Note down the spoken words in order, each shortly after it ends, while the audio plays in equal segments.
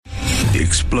The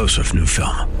explosive new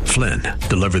film, Flynn,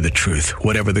 deliver the truth,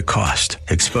 whatever the cost,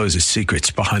 exposes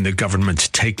secrets behind the government's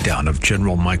takedown of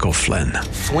General Michael Flynn.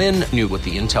 Flynn knew what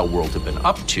the intel world had been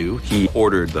up to. He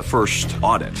ordered the first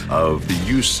audit of the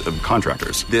use of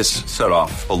contractors. This set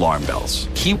off alarm bells.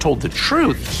 He told the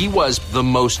truth. He was the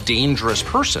most dangerous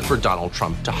person for Donald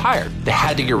Trump to hire. They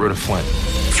had to get rid of Flynn.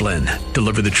 Flynn,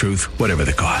 deliver the truth, whatever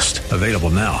the cost. Available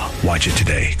now. Watch it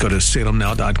today. Go to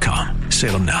salemnow.com.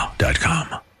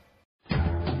 salemnow.com.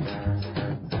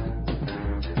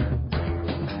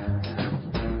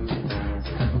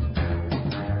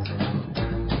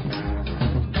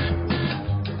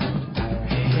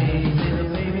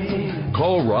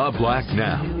 Call Rob Black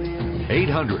now.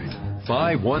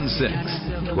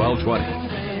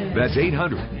 800-516-1220. That's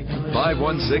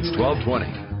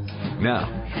 800-516-1220. Now,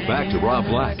 back to Rob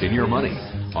Black and Your Money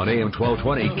on AM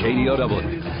 1220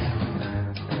 KDOW.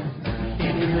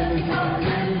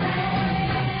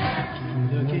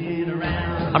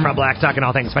 I'm Rob Black, talking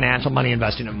all things financial, money,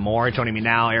 investing, and more. Joining me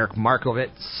now, Eric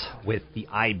Markovitz with the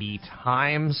IB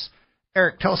Times.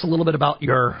 Eric, tell us a little bit about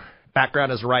your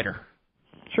background as a writer.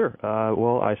 Sure.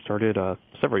 Well, I started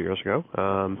several years ago.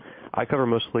 I cover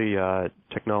mostly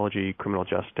technology, criminal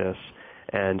justice,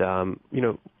 and,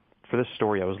 for this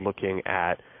story I was looking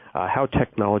at how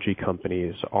technology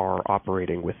companies are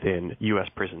operating within U.S.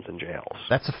 prisons and jails.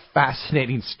 That's a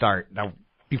fascinating start. Now,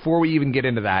 before we even get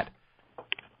into that,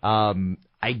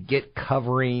 I get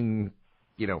covering,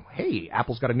 hey,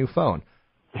 Apple's got a new phone.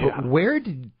 Yeah. But where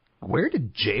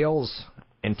did jails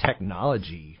and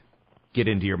technology get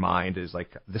into your mind? Is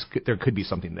like there could be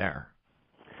something there.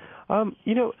 I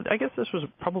guess this was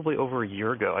probably over a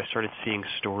year ago. I started seeing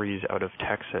stories out of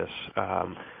Texas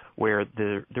where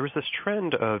there was this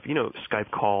trend of Skype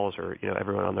calls, or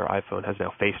everyone on their iPhone has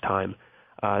now FaceTime.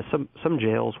 Some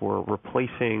jails were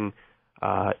replacing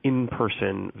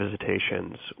in-person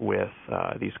visitations with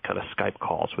these kind of Skype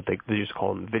calls, what they used to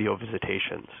call them video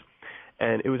visitations.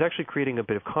 And it was actually creating a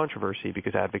bit of controversy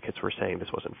because advocates were saying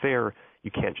this wasn't fair. You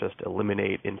can't just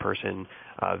eliminate in-person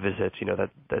visits.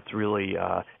 That's really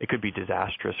it could be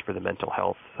disastrous for the mental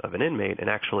health of an inmate. And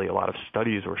actually, a lot of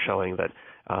studies were showing that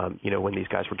when these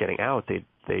guys were getting out, they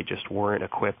just weren't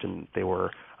equipped, and they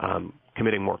were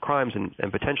committing more crimes, and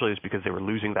potentially it was because they were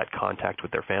losing that contact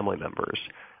with their family members.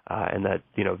 And that,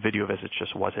 video visits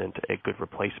just wasn't a good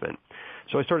replacement.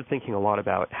 So I started thinking a lot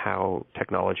about how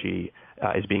technology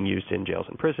is being used in jails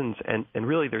and prisons, and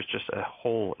really there's just a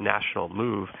whole national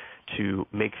move to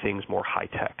make things more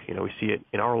high-tech. We see it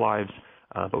in our lives,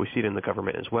 but we see it in the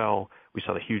government as well. We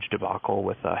saw the huge debacle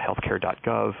with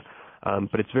healthcare.gov,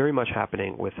 but it's very much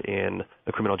happening within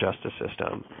the criminal justice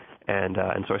system. And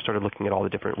so I started looking at all the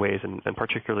different ways, and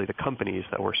particularly the companies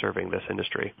that were serving this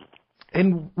industry.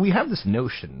 And we have this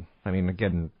notion,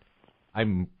 again,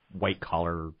 I'm white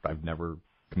collar, I've never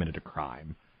committed a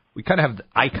crime. I kind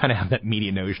of have that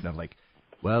media notion of like,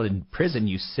 well, in prison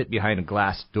you sit behind a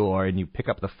glass door and you pick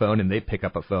up the phone and they pick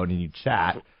up a phone and you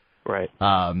chat. Right.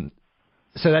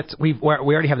 So we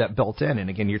already have that built in, and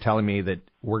again, you're telling me that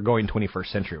we're going 21st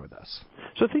century with this.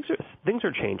 So things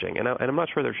are changing, and I'm not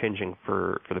sure they're changing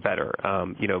for the better.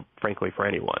 Frankly, for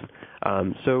anyone.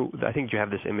 So I think you have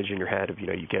this image in your head of you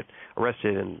get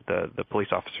arrested, and the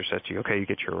police officer says to you, okay, you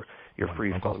get your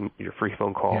free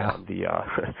phone call on the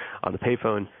on the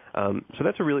payphone. So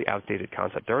that's a really outdated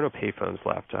concept. There are no payphones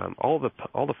left. All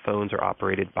the phones are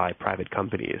operated by private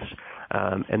companies,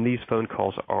 and these phone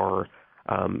calls are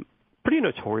pretty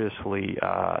notoriously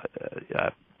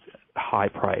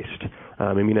high-priced.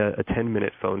 A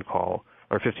 10-minute phone call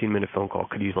or a 15-minute phone call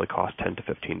could easily cost $10 to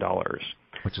 $15,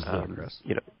 which is ludicrous.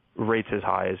 Rates as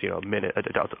high as $1 a minute,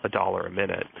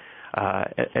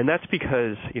 and that's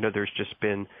because there's just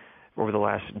been over the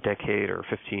last decade or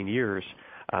 15 years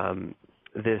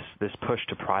this push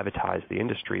to privatize the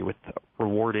industry, with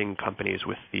rewarding companies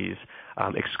with these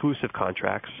exclusive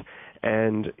contracts.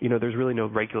 And, there's really no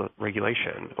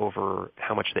regulation over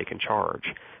how much they can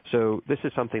charge. So this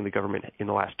is something the government in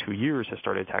the last 2 years has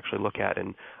started to actually look at.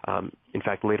 And, in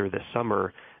fact, later this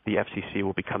summer, the FCC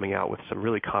will be coming out with some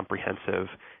really comprehensive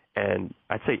and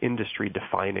I'd say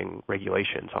industry-defining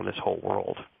regulations on this whole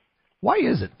world. Why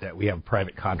is it that we have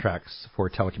private contracts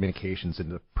for telecommunications in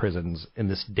the prisons in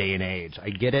this day and age? I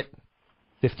get it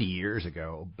 50 years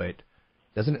ago, but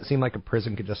doesn't it seem like a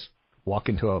prison could just walk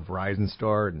into a Verizon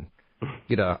store and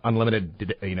get an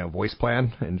unlimited, voice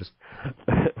plan and just...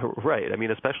 Right.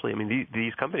 Especially,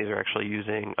 these companies are actually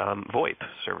using VoIP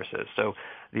services. So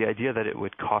the idea that it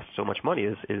would cost so much money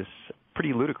is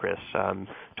pretty ludicrous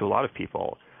to a lot of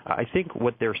people. I think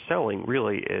what they're selling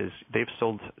really is they've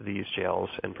sold these jails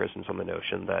and prisons on the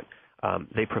notion that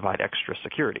they provide extra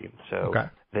security. So Okay.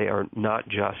 they are not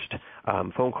just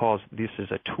phone calls. This is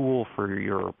a tool for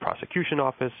your prosecution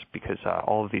office because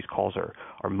all of these calls are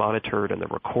monitored and they're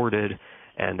recorded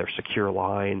and they're secure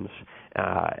lines,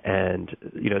 and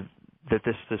that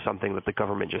this is something that the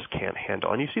government just can't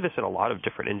handle. And you see this in a lot of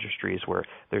different industries where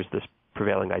there's this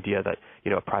prevailing idea that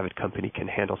a private company can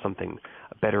handle something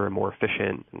better and more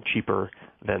efficient and cheaper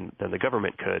than the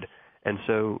government could. And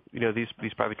so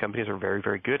these private companies are very,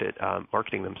 very good at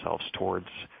marketing themselves towards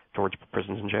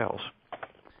prisons and jails.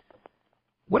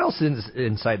 What else is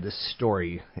inside this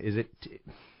story? Is it?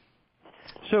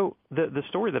 So the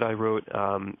story that I wrote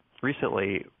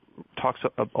recently talks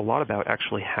a lot about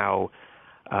actually how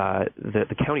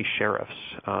the county sheriffs,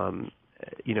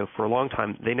 for a long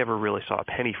time, they never really saw a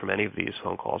penny from any of these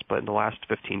phone calls. But in the last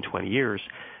 15, 20 years,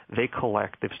 they've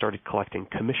started collecting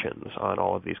commissions on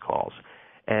all of these calls.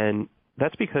 And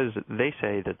that's because they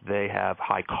say that they have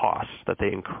high costs that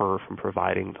they incur from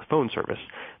providing the phone service,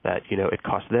 that, it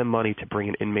costs them money to bring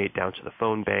an inmate down to the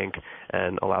phone bank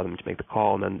and allow them to make the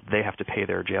call, and then they have to pay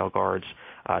their jail guards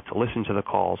to listen to the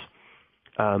calls.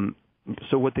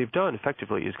 So what they've done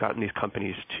effectively is gotten these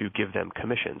companies to give them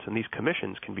commissions, and these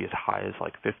commissions can be as high as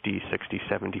like 50, 60,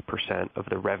 70% of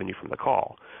the revenue from the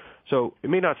call. So it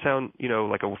may not sound,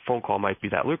 like a phone call might be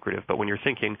that lucrative, but when you're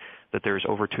thinking that there's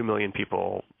over 2 million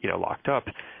people, locked up,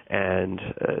 and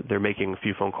they're making a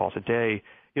few phone calls a day,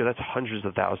 that's hundreds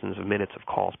of thousands of minutes of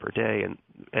calls per day,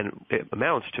 and it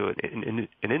amounts to an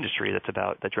industry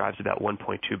that drives about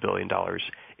 $1.2 billion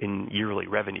in yearly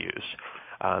revenues.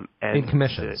 And in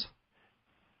commissions.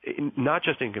 Not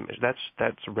just in commissions.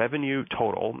 That's revenue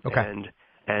total, okay.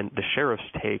 And the sheriffs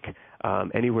take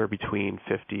anywhere between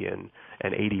 50 and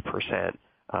 80%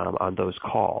 on those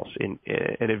calls, and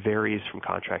it varies from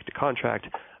contract to contract.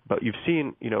 But you've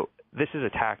seen, this is a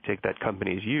tactic that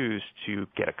companies use to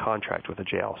get a contract with a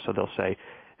jail. So they'll say,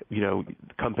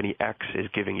 company X is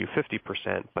giving you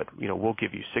 50%, but we'll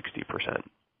give you 60%.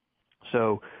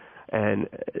 So. And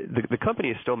the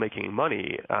company is still making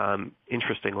money,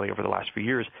 interestingly, over the last few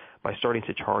years by starting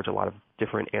to charge a lot of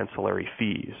different ancillary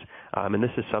fees. And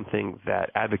this is something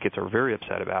that advocates are very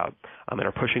upset about and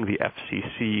are pushing the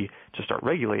FCC to start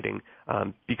regulating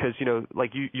because,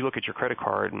 like you look at your credit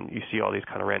card and you see all these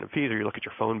kind of random fees, or you look at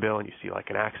your phone bill and you see like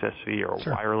an access fee or a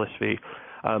Sure. wireless fee.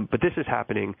 But this is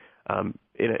happening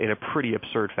in a pretty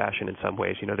absurd fashion in some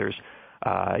ways. There's,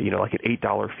 like an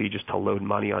 $8 fee just to load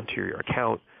money onto your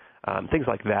account. Things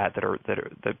like that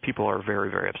people are very,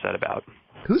 very upset about.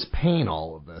 Who's paying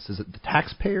all of this? Is it the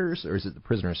taxpayers or is it the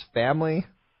prisoner's family?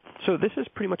 So this is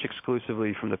pretty much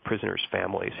exclusively from the prisoners'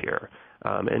 families here.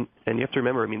 And you have to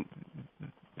remember,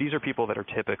 these are people that are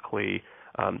typically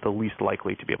the least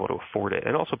likely to be able to afford it,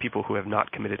 and also people who have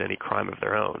not committed any crime of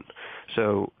their own.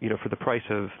 So, for the price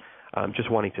of just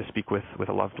wanting to speak with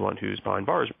a loved one who's behind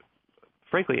bars,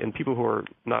 frankly, and people who are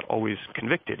not always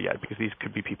convicted yet, because these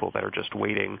could be people that are just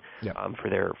waiting for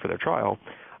their trial.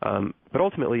 But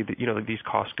ultimately, these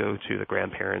costs go to the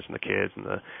grandparents and the kids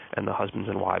and the husbands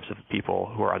and wives of the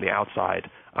people who are on the outside,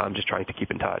 just trying to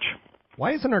keep in touch.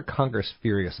 Why isn't our Congress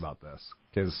furious about this?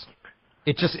 Because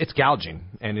it's gouging,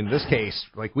 and in this case,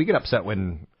 like, we get upset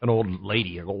when an old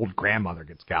lady, an old grandmother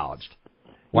gets gouged.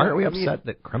 Why aren't we upset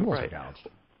that criminals are gouged?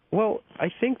 Well, I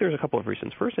think there's a couple of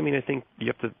reasons. First, I think you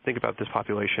have to think about this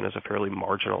population as a fairly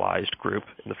marginalized group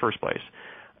in the first place.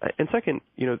 And second,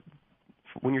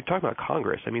 when you're talking about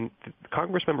Congress,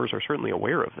 Congress members are certainly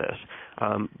aware of this,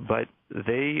 but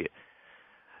they,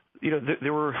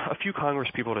 there were a few Congress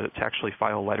people to actually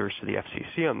file letters to the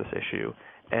FCC on this issue,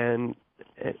 and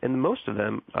most of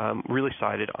them really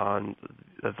sided on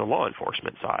the law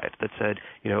enforcement side that said,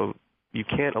 you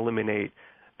can't eliminate.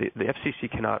 The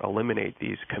FCC cannot eliminate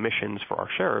these commissions for our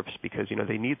sheriffs because,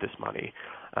 they need this money,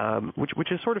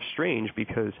 which is sort of strange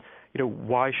because,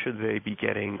 why should they be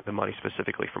getting the money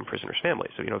specifically from prisoners'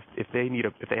 families? So, if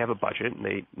they have a budget and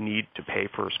they need to pay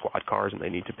for squad cars and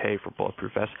they need to pay for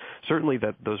bulletproof vests, certainly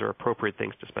those are appropriate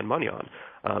things to spend money on.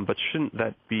 But shouldn't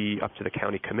that be up to the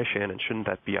county commission, and shouldn't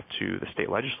that be up to the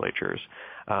state legislatures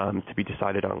to be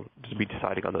deciding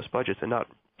on those budgets, and not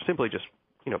simply just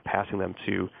passing them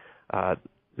to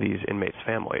these inmates'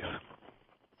 families?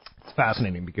 It's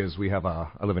fascinating because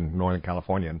I live in Northern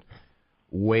California, and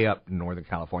way up in Northern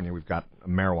California, we've got a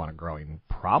marijuana growing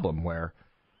problem where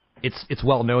it's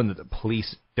well known that the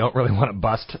police don't really want to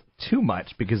bust too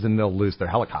much because then they'll lose their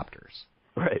helicopters.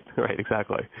 Right,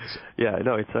 exactly. Yeah,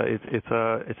 no,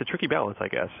 it's a tricky balance, I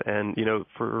guess. And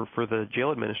for the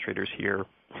jail administrators here,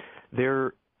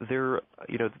 they're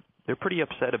pretty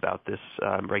upset about this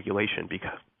regulation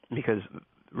because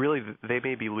really they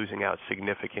may be losing out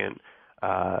significant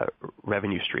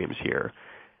revenue streams here,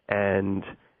 and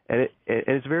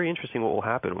it's very interesting what will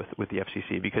happen with the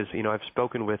FCC, because I've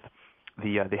spoken with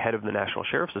the head of the National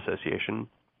Sheriff's Association,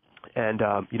 and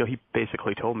he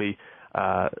basically told me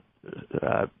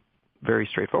very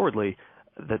straightforwardly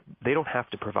that they don't have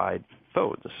to provide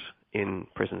phones in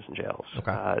prisons and jails.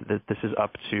 Okay. That this is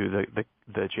up to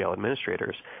the jail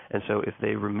administrators, and so if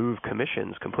they remove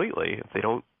commissions completely, if they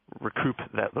don't recoup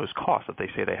those costs that they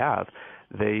say they have,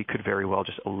 they could very well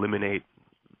just eliminate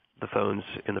the phones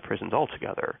in the prisons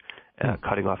altogether,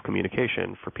 cutting off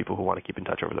communication for people who want to keep in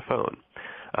touch over the phone,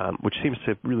 which seems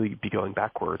to really be going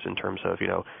backwards in terms of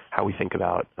how we think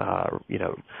about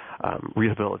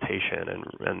rehabilitation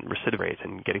and recidivation rates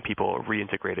and getting people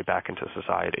reintegrated back into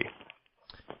society.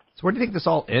 So where do you think this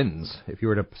all ends? If you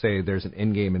were to say there's an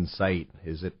end game in sight,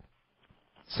 is it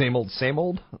same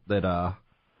old that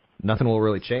nothing will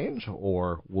really change,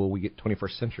 or will we get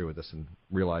 21st century with this and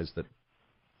realize that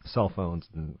cell phones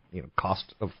and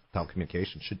cost of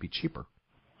telecommunications should be cheaper?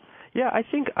 Yeah, I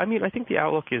think the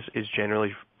outlook is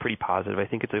generally pretty positive. I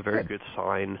think it's a very good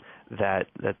sign that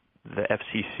the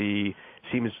FCC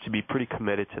seems to be pretty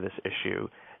committed to this issue,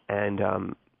 and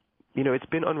it's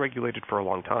been unregulated for a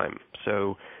long time.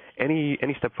 So any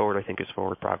step forward, I think, is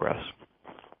forward progress.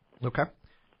 Okay.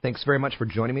 Thanks very much for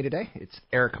joining me today. It's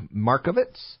Eric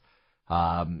Markovitz,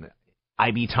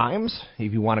 IB Times,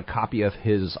 if you want a copy of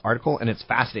his article, and it's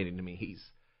fascinating to me.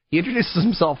 He introduces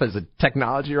himself as a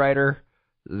technology writer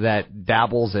that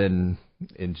dabbles in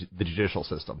the judicial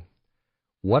system.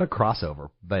 What a crossover.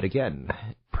 But again,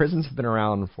 prisons have been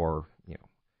around for,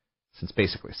 since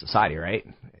basically society, right?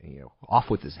 Off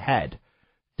with his head.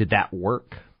 Did that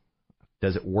work?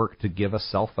 Does it work to give a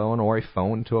cell phone or a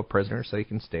phone to a prisoner so he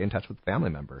can stay in touch with family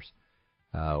members?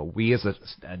 We as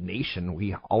a nation,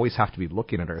 we always have to be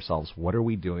looking at ourselves. What are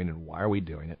we doing and why are we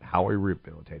doing it? How are we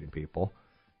rehabilitating people?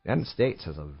 The United States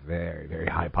has a very, very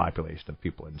high population of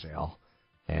people in jail.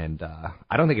 And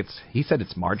I don't think he said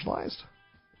it's marginalized.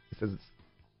 He says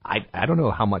I don't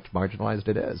know how much marginalized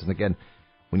it is. And again,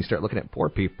 when you start looking at poor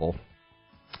people,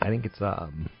 I think it's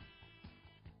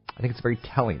very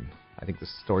telling. I think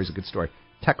this story is a good story.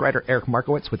 Tech writer Eric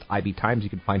Markowitz with IB Times. You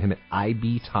can find him at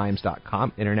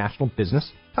ibtimes.com. International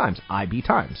Business Times. IB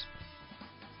Times.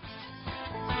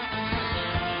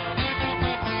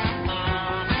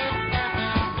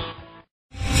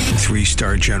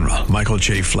 Three-star General Michael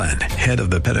J. Flynn, head of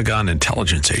the Pentagon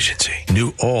Intelligence Agency,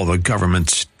 knew all the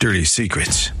government's dirty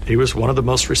secrets. He was one of the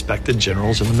most respected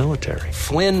generals in the military.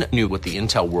 Flynn knew what the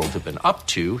intel world had been up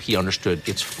to. He understood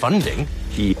its funding.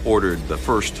 He ordered the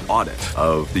first audit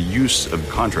of the use of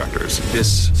contractors.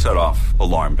 This set off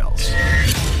alarm bells.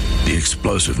 The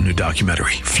explosive new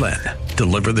documentary, Flynn,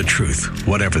 Deliver the Truth,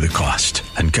 Whatever the Cost,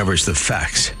 uncovers the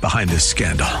facts behind this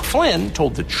scandal. Flynn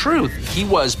told the truth. He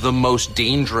was the most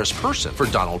dangerous person for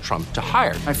Donald Trump to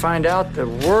hire. I find out the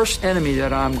worst enemy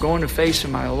that I'm going to face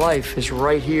in my life is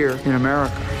right here in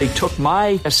America. They took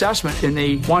my assessment and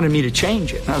they wanted me to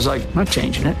change it. And I was like, I'm not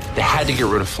changing it. They had to get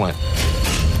rid of Flynn.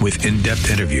 With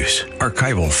in-depth interviews,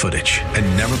 archival footage, and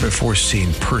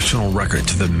never-before-seen personal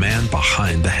records of the man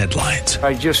behind the headlines.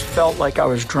 I just felt like I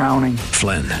was drowning.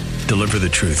 Flynn, Deliver the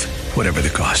Truth, Whatever the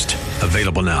Cost.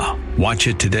 Available now. Watch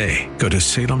it today. Go to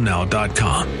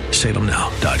salemnow.com.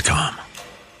 salemnow.com.